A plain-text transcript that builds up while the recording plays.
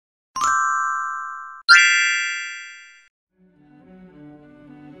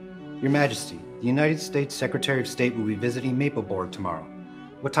Your Majesty, the United States Secretary of State will be visiting Mapleborg tomorrow.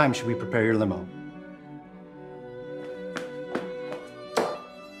 What time should we prepare your limo?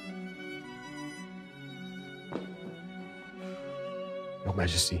 Your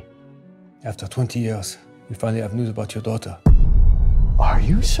Majesty, after 20 years, we finally have news about your daughter. Are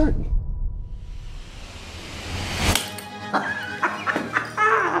you certain?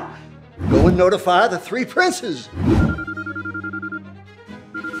 Go and notify the three princes.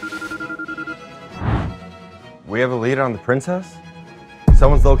 We have a lead on the princess?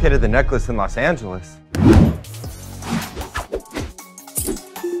 Someone's located the necklace in Los Angeles.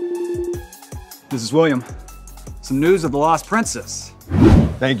 This is William. Some news of the lost princess.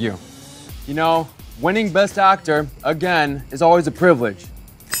 Thank you. You know, winning Best Actor, again, is always a privilege.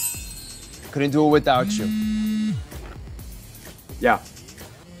 Couldn't do it without you. Yeah.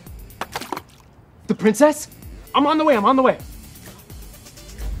 The princess? I'm on the way.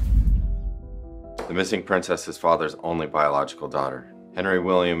 The missing princess's father's only biological daughter. Henry,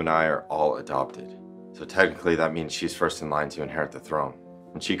 William, and I are all adopted. So technically that means she's first in line to inherit the throne.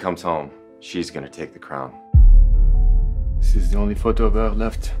 When she comes home, she's gonna take the crown. This is the only photo of her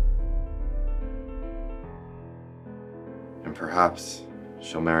left. And perhaps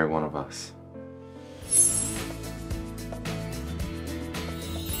she'll marry one of us.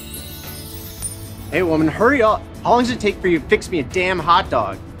 Hey woman, hurry up. How long does it take for you to fix me a damn hot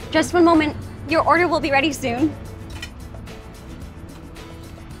dog? Just one moment. Your order will be ready soon.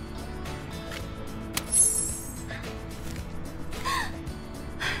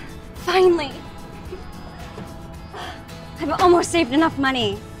 Finally. I've almost saved enough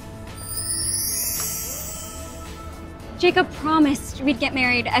money. Jacob promised we'd get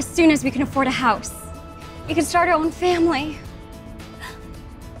married as soon as we can afford a house. We can start our own family.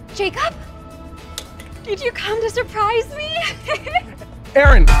 Jacob? Did you come to surprise me?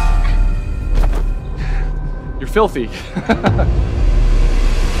 Erin! You're filthy.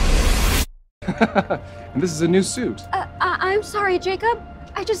 And this is a new suit. I'm sorry, Jacob.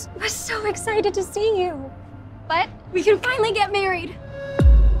 I just was so excited to see you. But we can finally get married.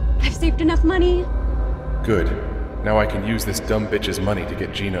 I've saved enough money. Good. Now I can use this dumb bitch's money to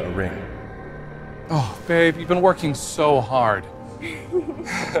get Gina a ring. Oh, babe, you've been working so hard.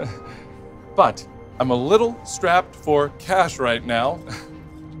 But I'm a little strapped for cash right now.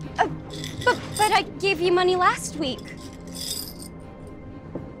 But I gave you money last week.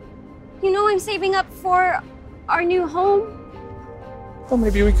 You know I'm saving up for our new home. Well,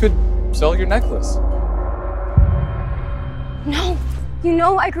 maybe we could sell your necklace. No, you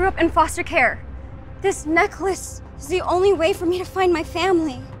know I grew up in foster care. This necklace is the only way for me to find my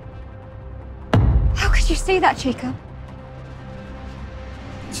family. How could you say that, Jacob?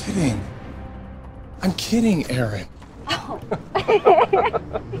 Kidding. I'm kidding, Erin. Oh.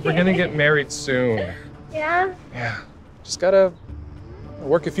 We're gonna get married soon. Yeah? Yeah. Just gotta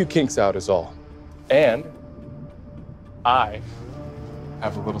work a few kinks out is all. And I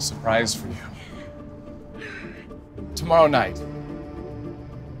have a little surprise for you. Tomorrow night,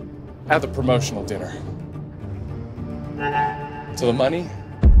 at the promotional dinner. So the money?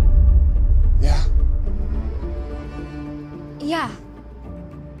 Yeah. Yeah.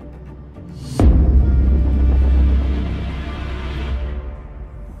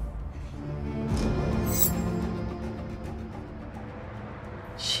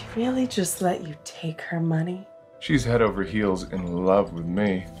 She really just let you take her money? She's head over heels in love with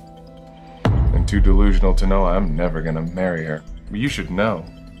me. And too delusional to know I'm never gonna marry her. But you should know,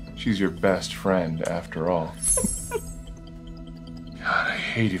 she's your best friend after all. God, I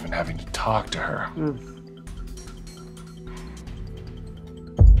hate even having to talk to her.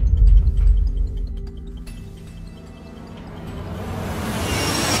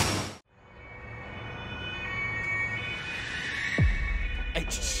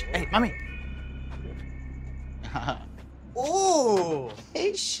 Hey, mommy. Ooh,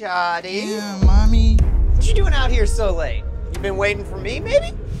 hey, Shoddy. Yeah, mommy. What you doing out here so late? You been waiting for me,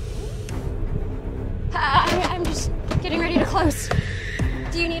 maybe? I'm just getting ready to close.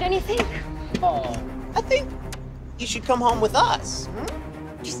 Do you need anything? Oh, I think you should come home with us.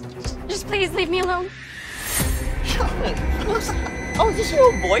 Just please leave me alone. Oh, is this your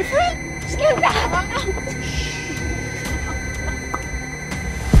old boyfriend? Just get back.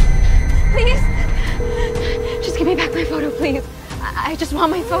 Please. Just give me back my photo, please. I just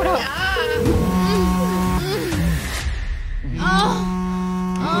want my photo.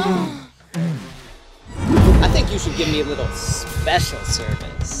 I think you should give me a little special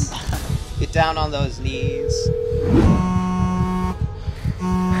service. Get down on those knees.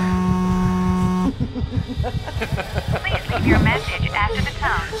 Please leave your message after the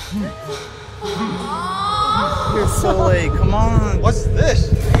tone. You're so late. Come on. What's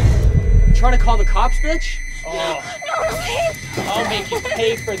this? You trying to call the cops, bitch? Oh. No, please! I'll make you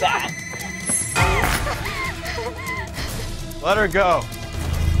pay for that. Let her go.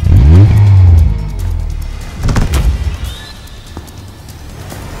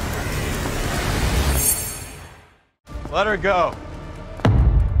 Let her go.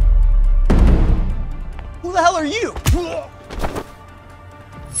 Who the hell are you?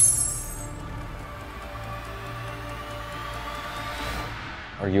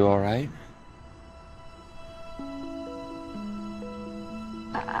 Are you all right?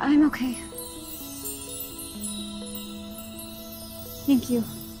 I'm okay. Thank you.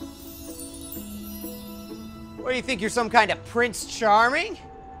 What do you think, you're some kind of Prince Charming?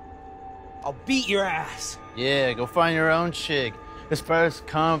 I'll beat your ass. Yeah, go find your own chick. It's first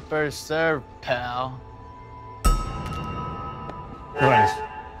come, first serve, pal. Guys,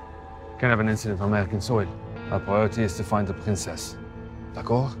 can't have an incident on American soil. Our priority is to find the princess.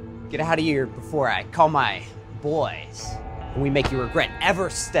 D'accord? Get out of here before I call my boys. And we make you regret ever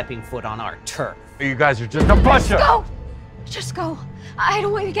stepping foot on our turf. You guys are just a bunch of... Go! Just go. I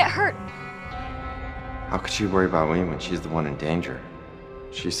don't want you to get hurt. How could she worry about me when she's the one in danger?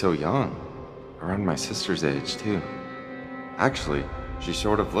 She's so young. Around my sister's age, too. Actually, she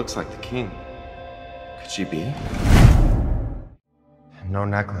sort of looks like the king. Could she be? No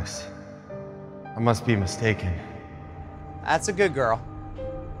necklace. I must be mistaken. That's a good girl.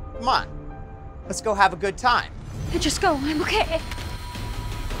 Come on. Let's go have a good time. Just go. I'm okay.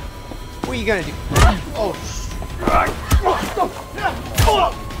 What are you gonna do? Oh,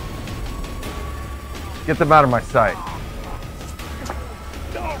 Get them out of my sight.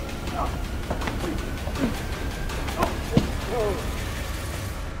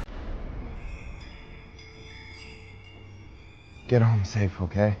 Get home safe,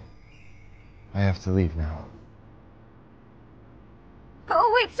 okay? I have to leave now.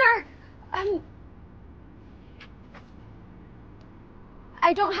 Oh, wait, sir.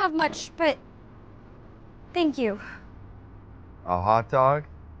 I don't have much, but thank you. A hot dog?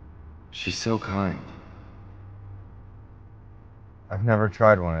 She's so kind. I've never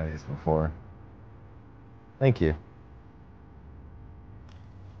tried one of these before. Thank you.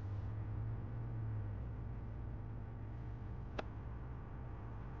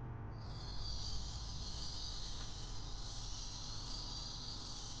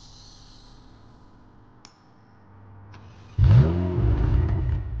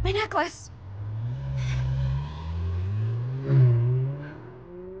 My necklace.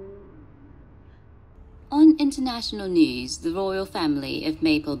 On international news, the royal family of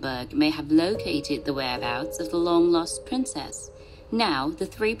Mapleburg may have located the whereabouts of the long-lost princess. Now, the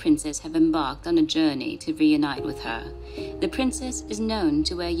three princes have embarked on a journey to reunite with her. The princess is known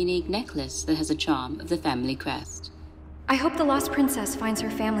to wear a unique necklace that has a charm of the family crest. I hope the lost princess finds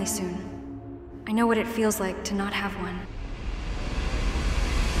her family soon. I know what it feels like to not have one.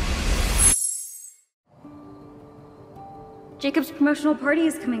 Jacob's promotional party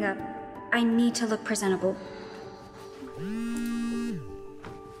is coming up. I need to look presentable.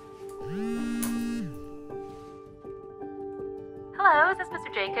 Hello, is this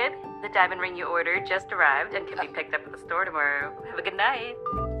Mr. Jacob? The diamond ring you ordered just arrived and can be picked up at the store tomorrow. Have a good night.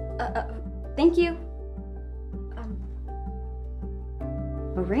 Thank you.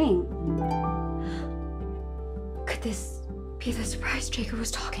 A ring? Could this be the surprise Jacob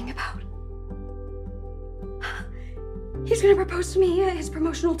was talking about? He's gonna propose to me at his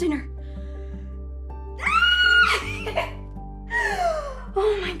promotional dinner.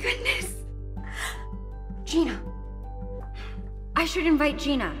 Oh my goodness. Gina. I should invite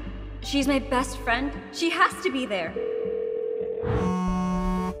Gina. She's my best friend. She has to be there.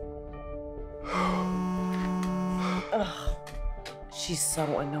 Ugh. She's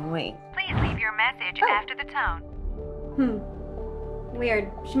so annoying. Please leave your message after the tone. Weird.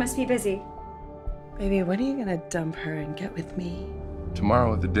 She must be busy. Baby, when are you gonna dump her and get with me?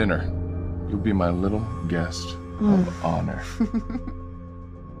 Tomorrow at the dinner, you'll be my little guest of honor.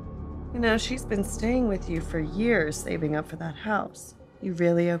 You know, she's been staying with you for years, saving up for that house. You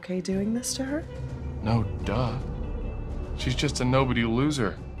really okay doing this to her? No, duh. She's just a nobody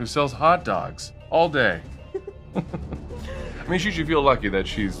loser who sells hot dogs all day. I mean, she should feel lucky that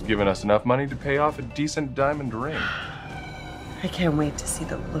she's given us enough money to pay off a decent diamond ring. I can't wait to see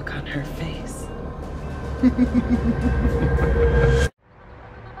the look on her face.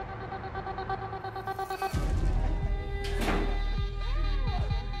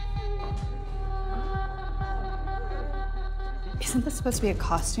 Isn't this supposed to be a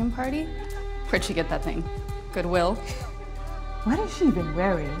costume party? Where'd you get that thing? Goodwill? What is she even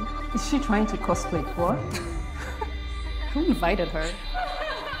wearing? Is she trying to cosplay for? Who invited her?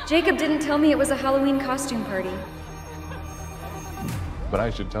 Jacob didn't tell me it was a Halloween costume party. But I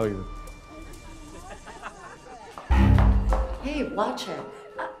should tell you. Hey, watch her.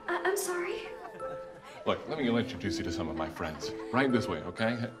 I'm sorry. Look, let me introduce you to some of my friends. Right this way,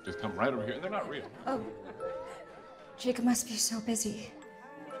 okay? Just come right over here. And they're not real. Oh. Jacob must be so busy.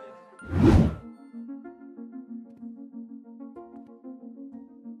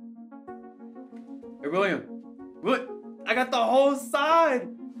 Hey, William. I got the whole side.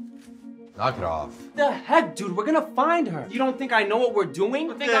 Knock it off. The heck, dude? We're gonna find her. You don't think I know what we're doing?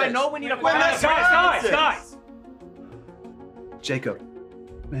 You think I know we need to find her? Guys! Jacob,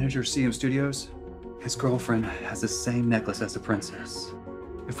 manager of CM Studios, his girlfriend has the same necklace as the princess.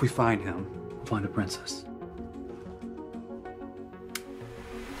 If we find him, we'll find the princess.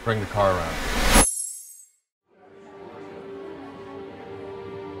 Bring the car around.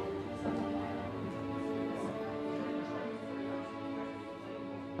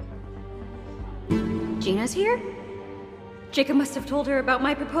 Gina's here? Jacob must have told her about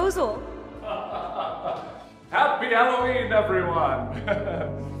my proposal. Happy Halloween, everyone!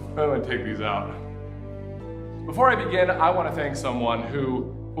 I'm gonna take these out. Before I begin, I want to thank someone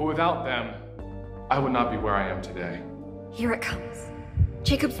who, without them, I would not be where I am today. Here it comes.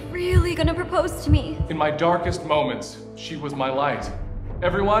 Jacob's really gonna propose to me. In my darkest moments, she was my light.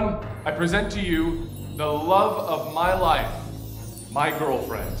 Everyone, I present to you the love of my life, my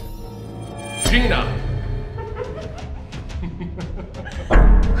girlfriend, Gina.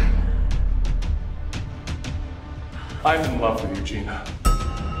 I'm in love with you, Gina.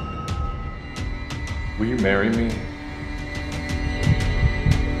 Will you marry me?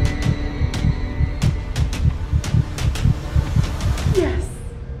 Yes.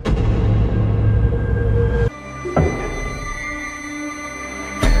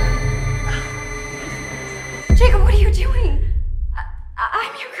 Jacob, what are you doing?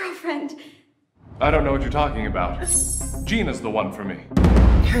 I'm your girlfriend. I don't know what you're talking about. Gina's the one for me.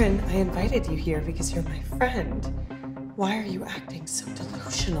 Erin, I invited you here because you're my friend. Why are you acting so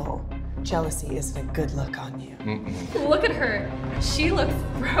delusional? Jealousy isn't a good look on you. Look at her. She looks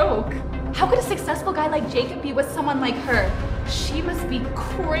broke. How could a successful guy like Jacob be with someone like her? She must be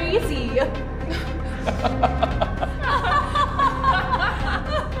crazy.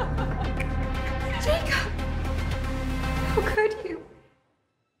 Jacob! How could you?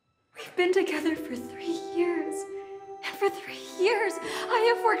 We've been together for 3 years. And for 3 years,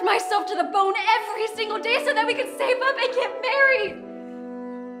 I have worked myself to the bone every single day so that we could save up and get married.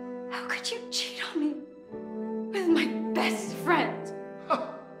 How could you cheat on me with my best friend?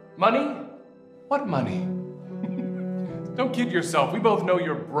 Money? What money? Don't kid yourself. We both know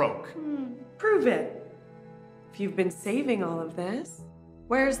you're broke. Prove it. If you've been saving all of this,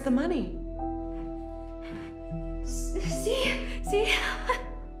 where's the money? See?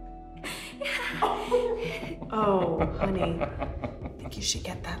 Oh, honey. I think you should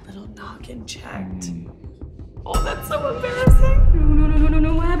get that little noggin checked. Oh, that's so embarrassing.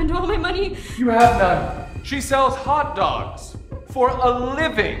 No. What happened to all my money? You have none. She sells hot dogs for a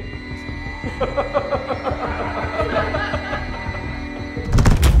living.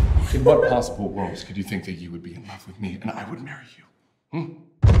 In what possible worlds could you think that you would be in love with me and I would marry you?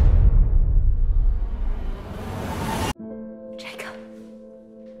 Jacob.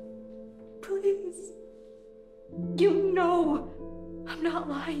 Please. You know I'm not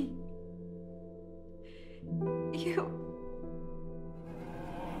lying.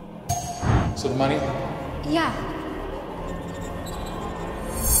 So the money? Yeah.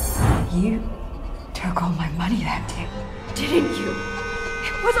 You took all my money that day, didn't you?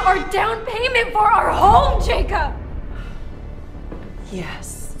 It was our down payment for our home, Jacob!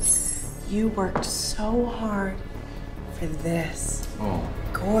 Yes. You worked so hard for this. Oh.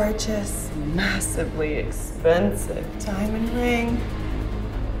 Gorgeous, massively expensive diamond ring.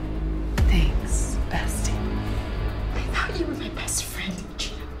 Thanks, bestie. I thought you were my best friend,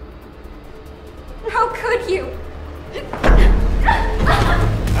 Gina. How could you?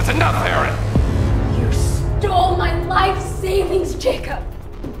 That's enough, Erin! You stole my life savings, Jacob!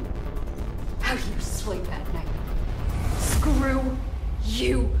 How do you sleep at night? Screw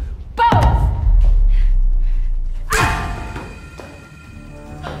you both!